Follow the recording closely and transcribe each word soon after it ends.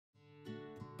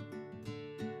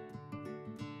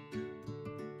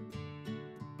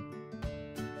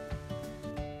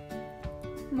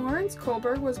Lawrence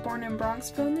Kohlberg was born in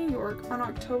Bronxville, New York on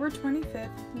October 25,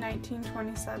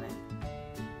 1927.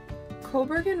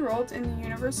 Kohlberg enrolled in the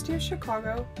University of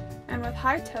Chicago, and with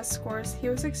high test scores, he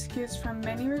was excused from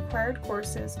many required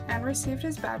courses and received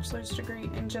his bachelor's degree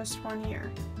in just 1 year.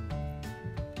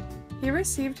 He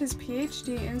received his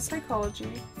PhD in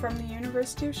psychology from the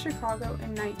University of Chicago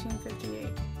in 1958.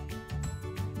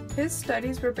 His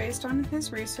studies were based on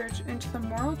his research into the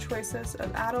moral choices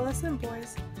of adolescent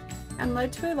boys and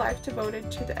led to a life devoted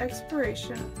to the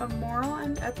exploration of moral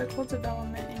and ethical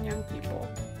development in young people.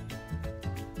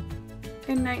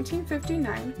 In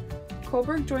 1959,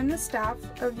 Kohlberg joined the staff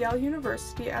of Yale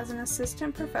University as an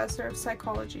assistant professor of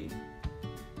psychology.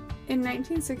 In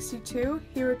 1962,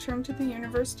 he returned to the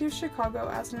University of Chicago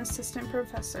as an assistant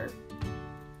professor.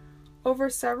 Over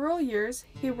several years,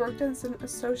 he worked as an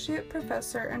associate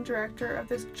professor and director of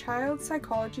the Child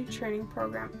Psychology Training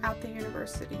Program at the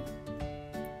university.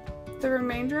 The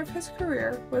remainder of his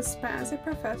career was spent as a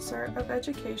professor of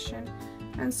education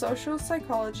and social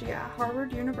psychology at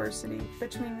Harvard University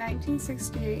between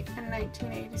 1968 and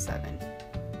 1987.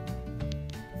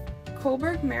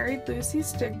 Kohlberg married Lucy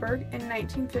Stigberg in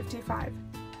 1955,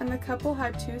 and the couple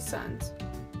had 2 sons.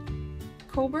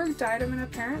 Kohlberg died of an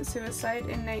apparent suicide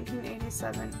in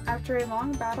 1987 after a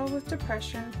long battle with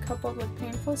depression coupled with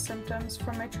painful symptoms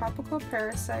from a tropical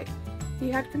parasite he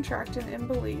had contracted in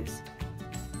Belize.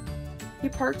 He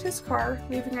parked his car,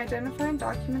 leaving identifying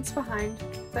documents behind,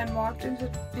 then walked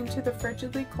into the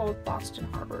frigidly cold Boston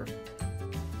Harbor.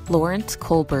 Lawrence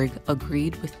Kohlberg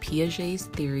agreed with Piaget's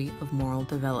theory of moral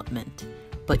development,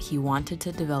 but he wanted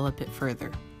to develop it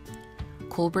further.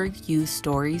 Kohlberg used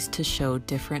stories to show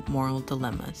different moral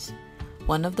dilemmas.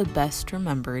 One of the best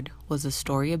remembered was a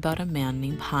story about a man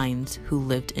named Heinz who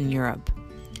lived in Europe.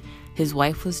 His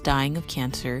wife was dying of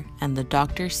cancer, and the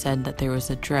doctor said that there was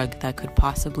a drug that could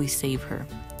possibly save her.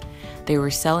 They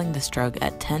were selling this drug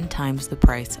at 10 times the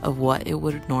price of what it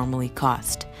would normally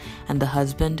cost, and the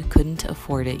husband couldn't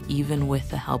afford it even with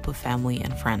the help of family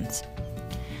and friends.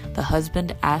 The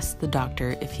husband asked the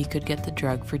doctor if he could get the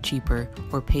drug for cheaper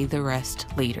or pay the rest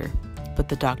later, but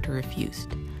the doctor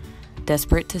refused.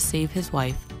 Desperate to save his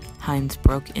wife, Heinz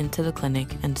broke into the clinic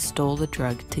and stole the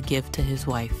drug to give to his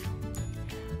wife.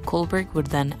 Kohlberg would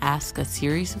then ask a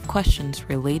series of questions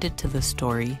related to the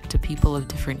story to people of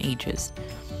different ages,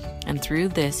 and through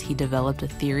this he developed a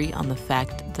theory on the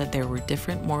fact that there were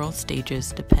different moral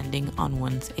stages depending on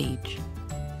one's age.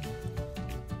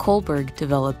 Kohlberg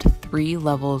developed 3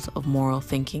 levels of moral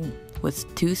thinking,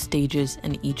 with 2 stages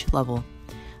in each level.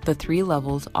 The 3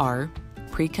 levels are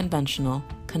pre-conventional,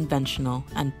 conventional,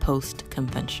 and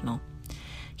post-conventional.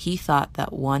 He thought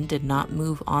that one did not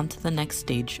move on to the next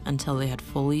stage until they had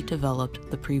fully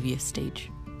developed the previous stage.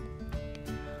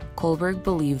 Kohlberg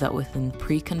believed that within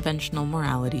pre-conventional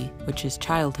morality, which is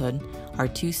childhood, are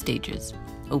 2 stages: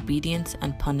 obedience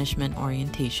and punishment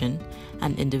orientation,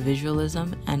 and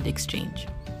individualism and exchange.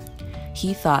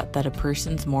 He thought that a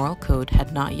person's moral code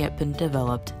had not yet been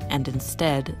developed, and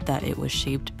instead that it was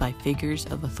shaped by figures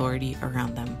of authority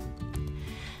around them.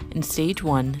 In stage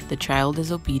 1, the child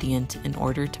is obedient in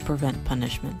order to prevent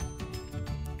punishment.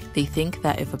 They think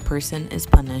that if a person is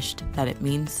punished, that it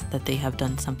means that they have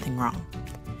done something wrong.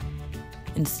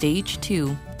 In stage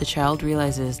 2, the child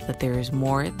realizes that there is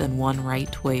more than one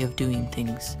right way of doing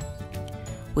things.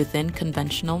 Within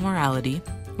conventional morality,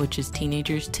 which is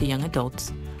teenagers to young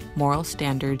adults, moral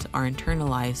standards are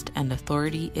internalized and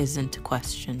authority isn't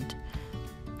questioned.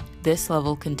 This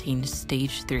level contains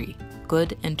stage 3,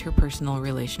 good interpersonal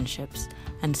relationships,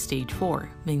 and stage 4,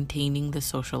 maintaining the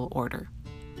social order.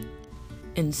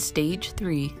 In stage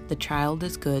 3, the child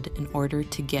is good in order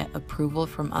to get approval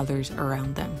from others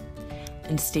around them.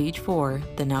 In stage 4,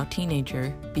 the now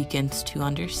teenager begins to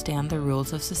understand the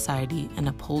rules of society and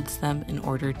upholds them in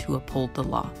order to uphold the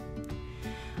law.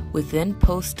 Within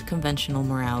post-conventional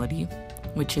morality,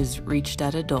 which is reached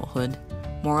at adulthood,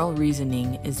 moral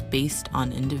reasoning is based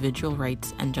on individual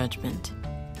rights and judgment.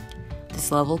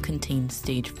 This level contains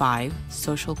stage 5,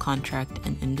 social contract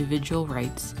and individual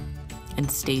rights, and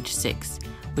stage 6,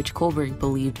 which Kohlberg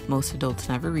believed most adults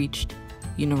never reached,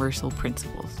 universal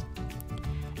principles.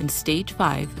 In stage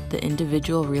 5, the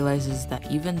individual realizes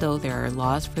that even though there are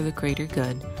laws for the greater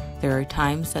good, there are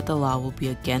times that the law will be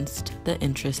against the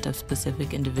interest of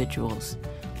specific individuals,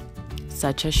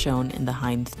 such as shown in the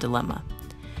Heinz dilemma.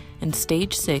 In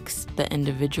stage 6, the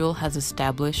individual has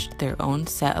established their own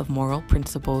set of moral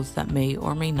principles that may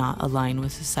or may not align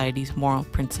with society's moral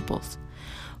principles.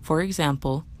 For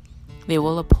example, they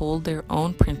will uphold their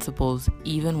own principles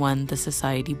even when the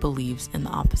society believes in the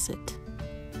opposite.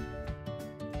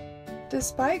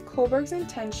 Despite Kohlberg's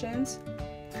intentions,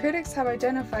 critics have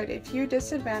identified a few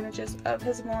disadvantages of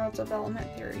his moral development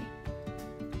theory.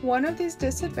 One of these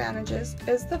disadvantages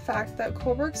is the fact that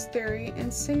Kohlberg's theory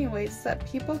insinuates that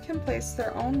people can place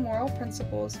their own moral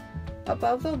principles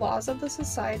above the laws of the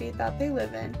society that they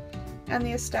live in and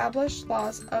the established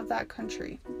laws of that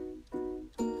country.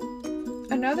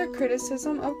 Another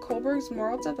criticism of Kohlberg's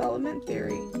moral development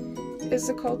theory is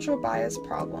the cultural bias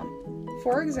problem.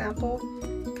 For example,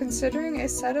 considering a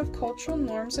set of cultural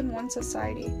norms in one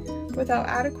society without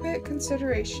adequate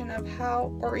consideration of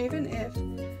how, or even if,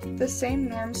 the same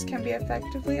norms can be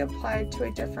effectively applied to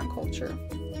a different culture.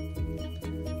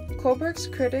 Kohlberg's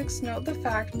critics note the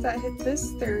fact that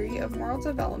this theory of moral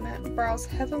development borrows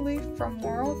heavily from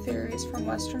moral theories from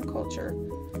Western culture,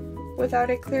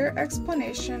 without a clear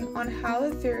explanation on how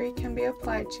the theory can be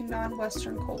applied to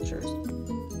non-Western cultures.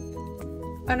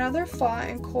 Another flaw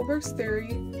in Kohlberg's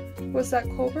theory was that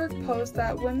Kohlberg posed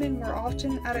that women were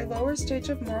often at a lower stage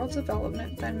of moral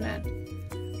development than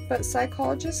men. But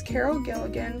psychologist Carol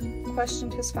Gilligan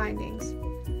questioned his findings.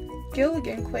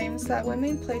 Gilligan claims that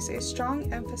women place a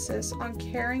strong emphasis on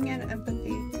caring and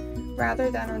empathy rather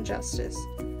than on justice.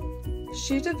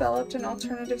 She developed an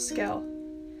alternative scale,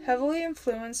 heavily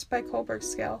influenced by Kohlberg's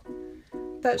scale,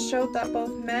 that showed that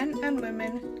both men and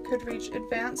women could reach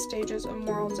advanced stages of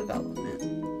moral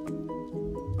development.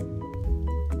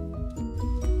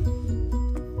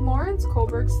 Lawrence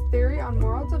Kohlberg's theory on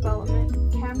moral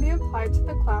development can be applied to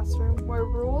the classroom where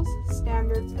rules,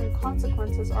 standards, and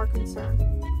consequences are concerned.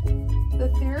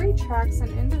 The theory tracks an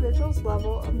individual's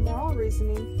level of moral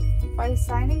reasoning by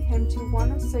assigning him to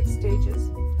one of 6 stages,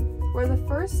 where the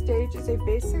first stage is a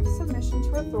basic submission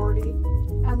to authority,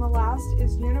 and the last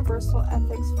is universal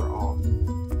ethics for all.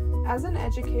 As an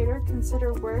educator,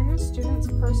 consider where your student's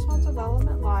personal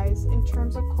development lies in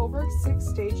terms of Kohlberg's 6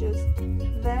 stages,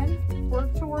 then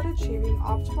work toward achieving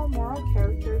optimal moral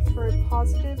character for a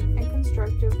positive and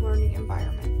constructive learning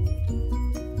environment.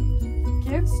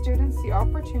 Give students the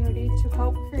opportunity to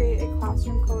help create a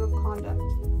classroom code of conduct.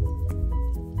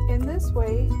 In this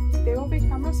way, they will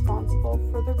become responsible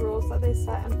for the rules that they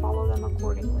set and follow them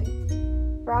accordingly,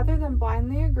 rather than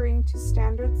blindly agreeing to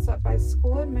standards set by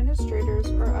school administrators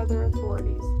or other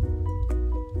authorities.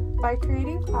 By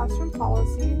creating classroom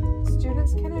policy,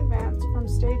 students can advance from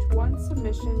stage 1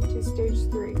 submission to stage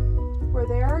 3, where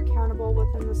they are accountable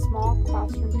within the small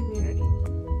classroom community.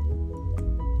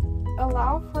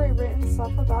 Allow for a written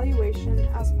self-evaluation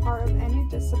as part of any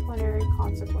disciplinary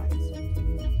consequence.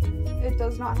 It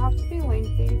does not have to be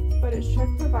lengthy, but it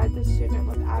should provide the student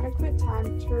with adequate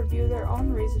time to review their own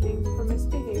reasoning for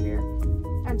misbehavior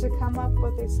and to come up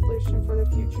with a solution for the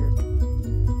future.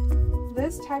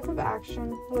 This type of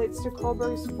action relates to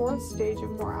Kohlberg's 4th stage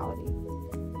of morality,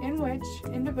 in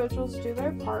which individuals do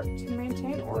their part to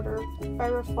maintain order by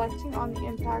reflecting on the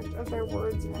impact of their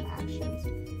words and actions.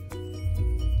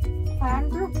 Plan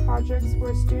group projects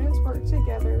where students work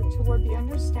together toward the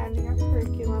understanding of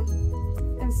curriculum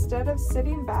instead of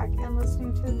sitting back and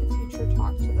listening to the teacher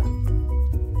talk to them.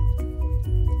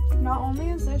 Not only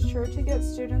is this sure to get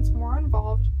students more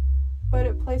involved, but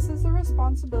it places the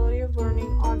responsibility of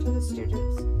learning onto the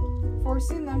students,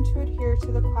 forcing them to adhere to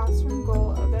the classroom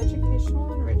goal of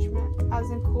educational enrichment, as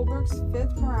in Kohlberg's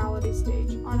 5th morality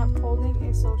stage on upholding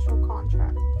a social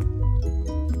contract.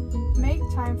 Make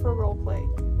time for role play.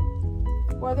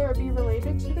 Whether it be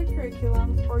related to the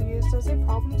curriculum or used as a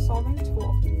problem-solving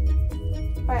tool.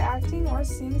 By acting or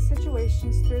seeing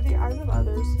situations through the eyes of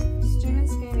others,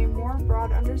 students gain a more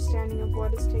broad understanding of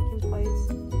what is taking place.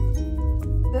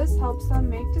 This helps them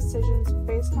make decisions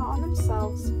based not on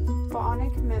themselves, but on a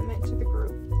commitment to the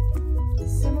group.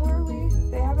 Similarly,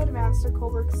 they have advanced to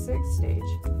Kohlberg's 6th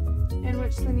stage, in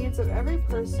which the needs of every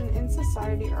person in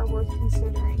society are worth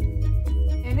considering.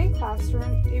 In a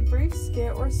classroom, a brief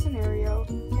skit or scenario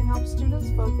can help students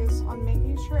focus on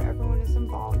making sure everyone is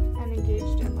involved and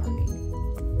engaged in learning.